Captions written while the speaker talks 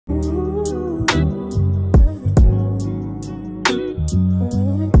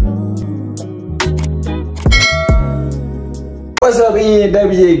What's up,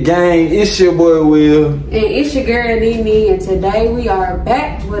 NW gang? It's your boy Will. And it's your girl Nene, and today we are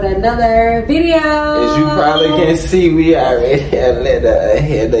back with another video. As you probably can see, we already have a letter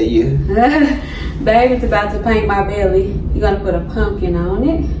ahead of you. Baby's about to paint my belly. You're gonna put a pumpkin on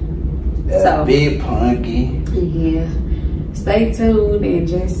it. So big punky. Yeah. Stay tuned and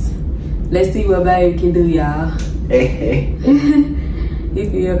just let's see what baby can do, y'all. You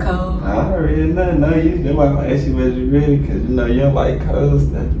feel cold? I already know you. That's why I'm gonna ask you was you ready, cause you know you don't like cold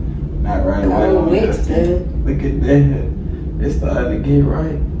stuff. Not right away. Cold wet stuff. Look at that. It's starting to get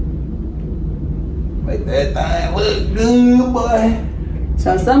right. Make that thing look good, boy.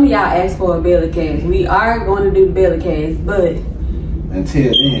 So some of y'all asked for a belly cast. We are going to do the belly cast, but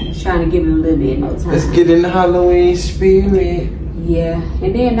until then, trying to give it a little bit more time. Let's get in the Halloween spirit. Yeah,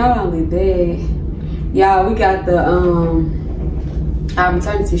 and then not only that, y'all, we got the our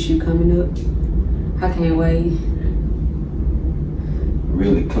maternity shoot coming up. I can't wait.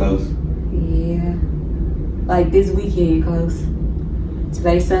 Really close. Yeah, like this weekend close.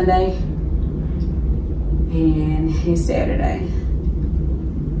 Today's Sunday and it's Saturday.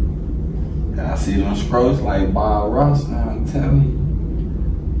 I see them scrolls like Bob Ross now, I'm telling you.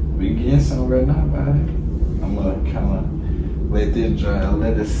 We getting somewhere now, man. I'm gonna kind of let this dry,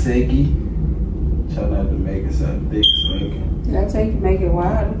 let it seggy. Try not to make it so thick so it can. That's how you make it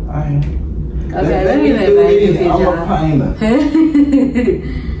wider. I am. Okay, let me let baby do I'm a painter.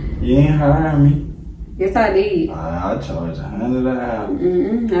 You ain't hiring me. Yes, I did. I charge $100 an hour.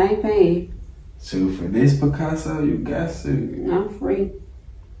 I ain't paying. So for this Picasso, you got to. I'm free.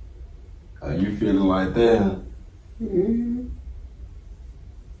 You feeling like that?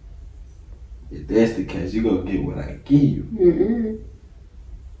 If that's the case, you gonna get what I give you.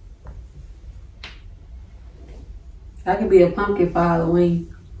 I could be a pumpkin for Halloween.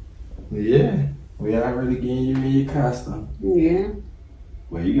 Yeah, we already getting you in your costume. Yeah.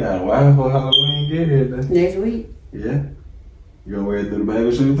 Well, you got a wife for Halloween, get here then. Next week. Yeah. You gonna wear it through the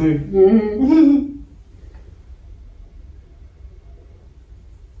baby shoot too?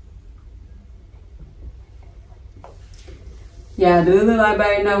 Yeah, do it look like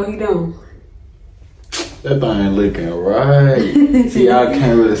baby know what he doing? That thing looking right. See, y'all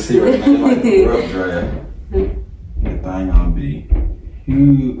can't really see right now. It's like a rough draft. That thing gonna be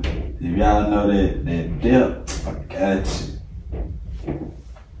huge. If y'all know that depth, I got you.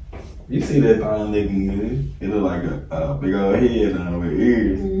 You see that thing looking good. It look like a big old head on with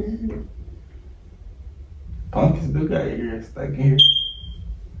ears. Pumpkins do got ears stuck here.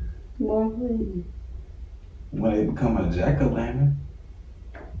 More please. When they become a jack-o'-lantern.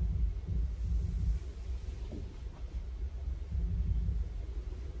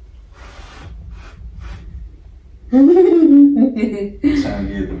 Trying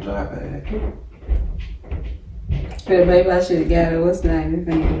to get the dry bag. But baby, I should have got it. What's the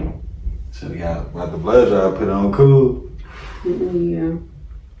name? Should have got the blood dry, put it on cool. Yeah.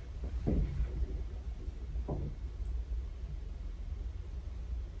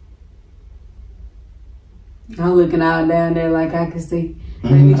 I'm looking out down there like I can see.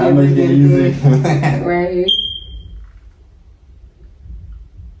 Maybe How much can you see? Right here.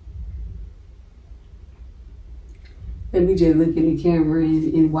 Let me just look in the camera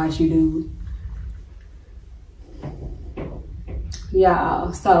and watch you do it.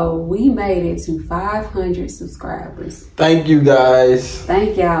 Y'all, so we made it to 500 subscribers. Thank you guys.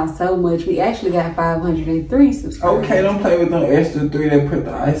 Thank y'all so much. We actually got 503 subscribers. Okay, don't play with them extra 3 that put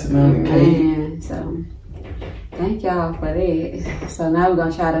the icing on the cake. Man, so thank y'all for that. So now we're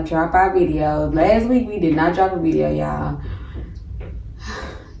gonna try to drop our videos. Last week we did not drop a video, y'all.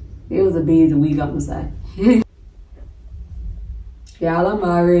 It was a busy week, I'm gonna say. Y'all, I'm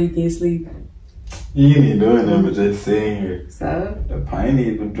already getting sleepy. You ain't doing nothing but just sitting here. So? The paint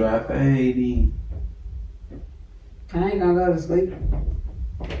need to dry fade. I ain't gonna go to sleep.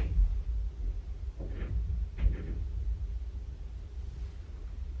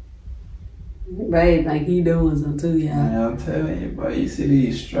 Babe, like he doing something too, y'all. Man, I'm telling you, boy, you see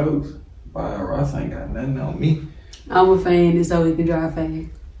these strokes? Bob Ross ain't got nothing on me. I'm a fan this so we can dry fast.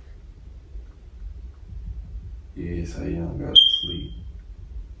 Yeah, so you don't go to sleep.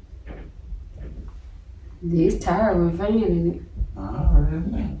 It's tired with a fan in it.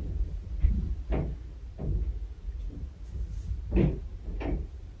 Alright.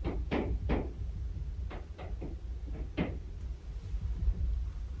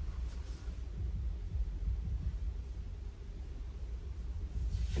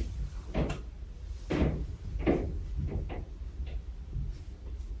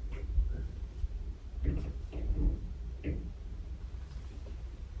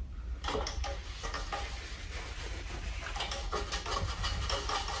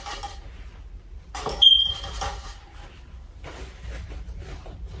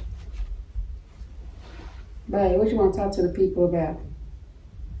 Babe, what you want to talk to the people about?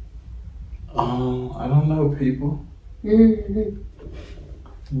 I don't know, people. Mm-hmm.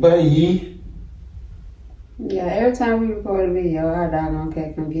 Bae. Yeah, every time we record a video, our doggone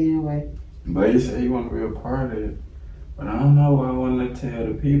cat come get in the way. Bae said he want to be a part of it. But I don't know what I want to tell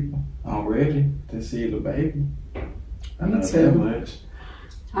the people. I'm ready to see the baby. I Me know too. that much.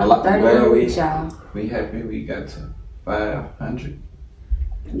 I'm like 31 weeks, y'all. We happy we got to 500.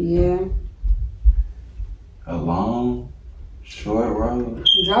 Yeah. A long, short road.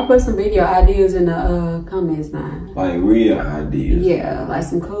 Drop us some video ideas in the comments now. Like real ideas. Yeah, like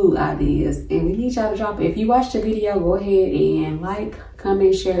some cool ideas. And we need y'all to drop it. If you watched the video, go ahead and like,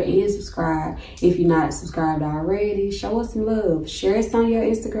 comment, share, and subscribe. If you're not subscribed already, show us some love. Share us on your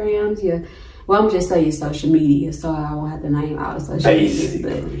Instagrams, well, I'm just saying your social media, so I won't have to name all the social media.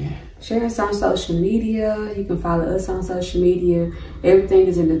 But share us on social media. You can follow us on social media. Everything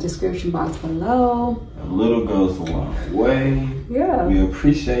is in the description box below. A little goes a long way. Yeah. We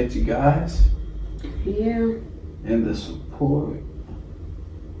appreciate you guys. Yeah. And the support.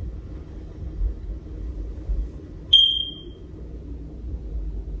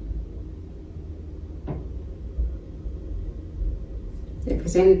 If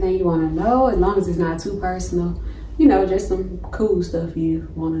there's anything you want to know, as long as it's not too personal, just some cool stuff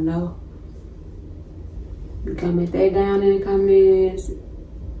you want to know, you comment that down in the comments.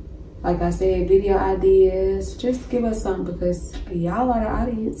 Like I said, video ideas, just give us something because y'all are the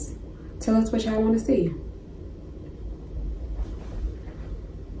audience. Tell us what y'all want to see.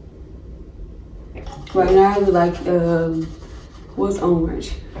 Right now I look like, what's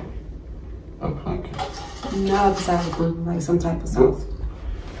orange? A pumpkin. No, besides a pumpkin, like some type of sauce.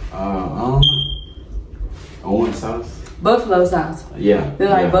 Orange sauce. Buffalo sauce. Yeah. Look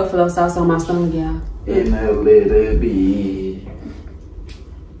like buffalo sauce on my stomach, y'all. In a little bit.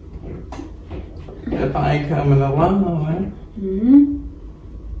 That thing coming along, man.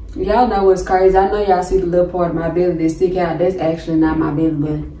 Y'all know what's crazy. I know y'all see the little part of my belly that stick out. That's actually not my belly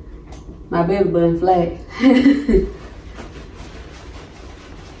button. My belly button flat.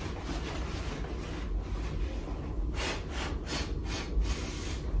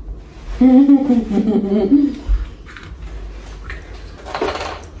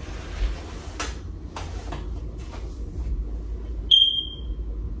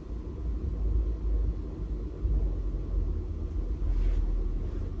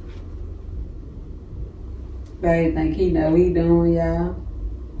 Babe think he know what he doing, y'all.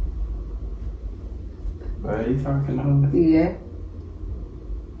 But you talking on it? Yeah.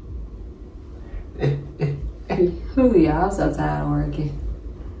 Who y'all? I'm so tired of working.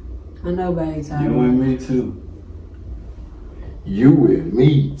 I know babe tired. You and me too. You with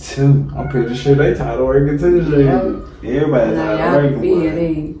me too. I'm pretty sure they tired of working too. Everybody tired of working. Feel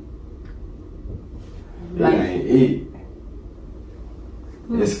It ain't it.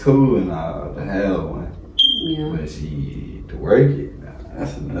 It's cool and all to have one. Yeah. But to work it,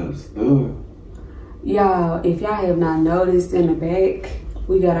 that's another story. Y'all, if y'all have not noticed in the back,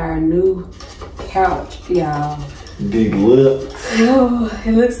 we got our new couch, y'all. Big look. Oh,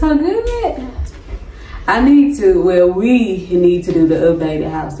 it looks so good. We need to do the updated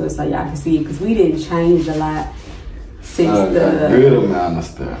house so y'all can see it because we didn't change a lot since a good amount of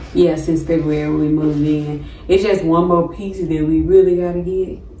stuff. Yeah, since February when we moved in. It's just one more piece that we really gotta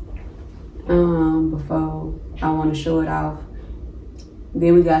get before I want to show it off.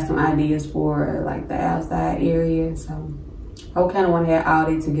 Then we got some ideas for like the outside area, so I kind of want to have all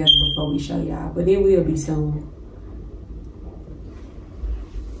that together before we show y'all, but it will be soon.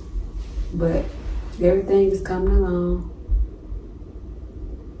 But everything is coming along.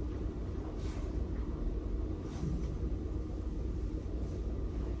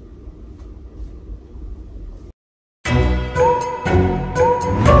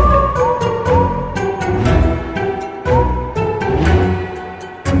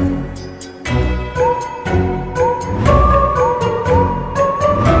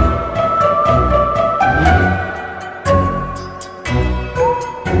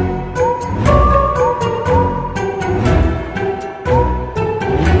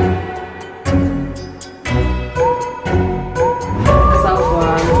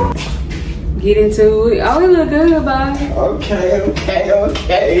 Get into it. Oh, it look good, bye. Okay.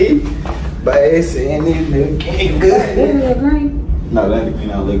 But it's saying it looking good. That look green. No, that ain't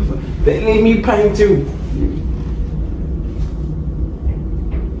not looking for. They need me paint too.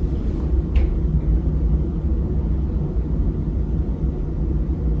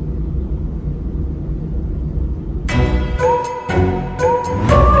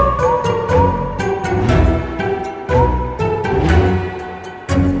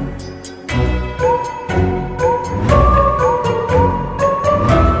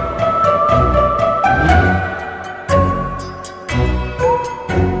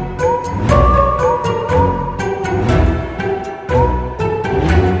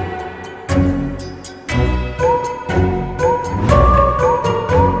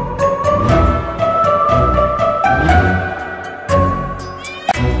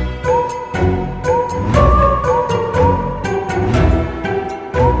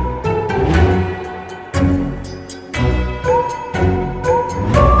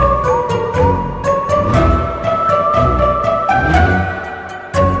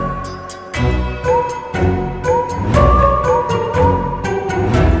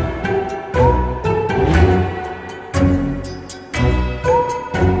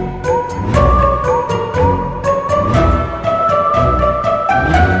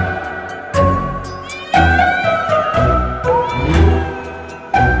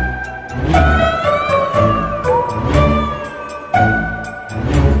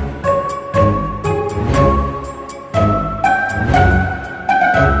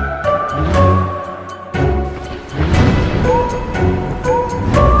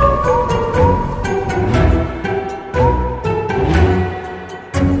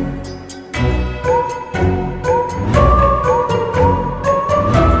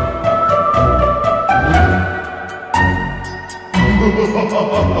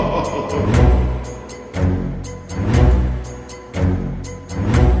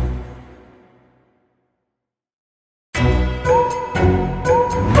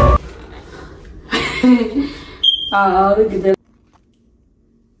 Oh, look at that.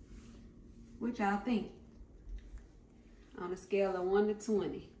 What y'all think? On a scale of 1 to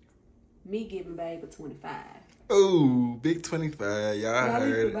 20, me giving babe a 25. Ooh, big 25. Y'all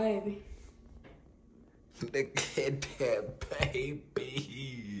heard it. Baby. Look at that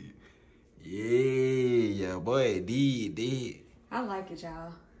baby. Yeah, boy, did. I like it,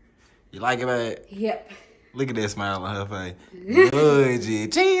 y'all. You like it, man? Yep. Look at that smile on her face. Good,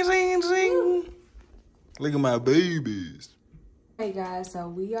 ching, ching, ching. Look at my babies. Hey guys, so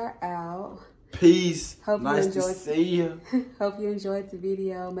we are out. Peace. Hope nice you enjoyed. to see you. Hope you enjoyed the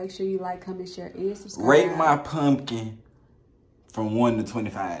video. Make sure you like, comment, share, and subscribe. Rate my pumpkin from 1 to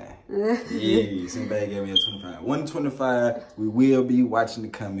 25. Yeah, somebody gave me a 25. 1 to 25, we will be watching the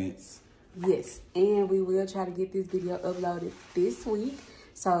comments. Yes, and we will try to get this video uploaded this week.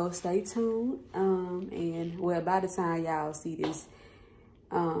 So stay tuned. And well, by the time y'all see this,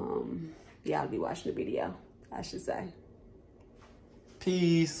 y'all be watching the video, I should say.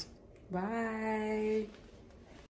 Peace. Bye.